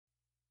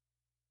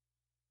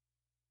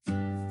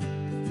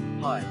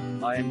Hi,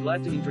 I am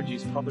glad to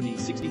introduce property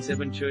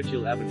 67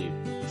 Churchill Avenue,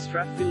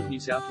 Strathfield, New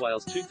South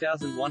Wales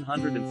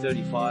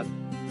 2135.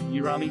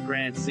 Eurami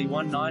Grant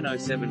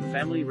C1907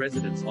 family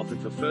residence offered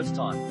for first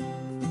time.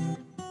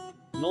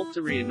 North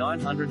to rear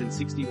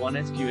 961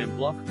 SQM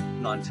block,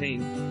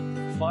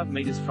 19. 5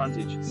 meters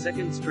frontage,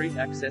 second street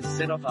access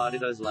set off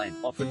Ardidos Lane,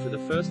 offered for the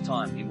first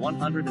time in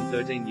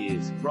 113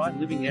 years. Bright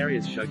living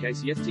areas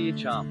showcase yesteryear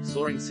charm,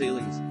 soaring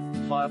ceilings,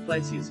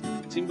 fireplaces,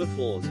 timber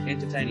floors,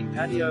 entertaining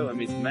patio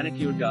amidst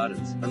manicured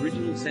gardens.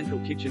 Original central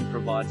kitchen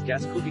provides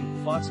gas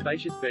cooking, 5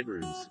 spacious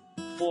bedrooms.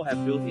 4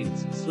 have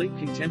built-ins, sleek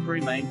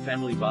contemporary main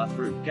family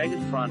bathroom,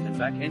 gated front and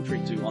back entry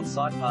to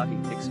on-site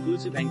parking,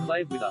 exclusive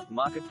enclave with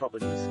market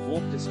properties.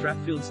 Walk to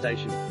Strathfield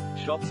Station,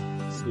 shops,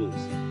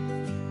 schools.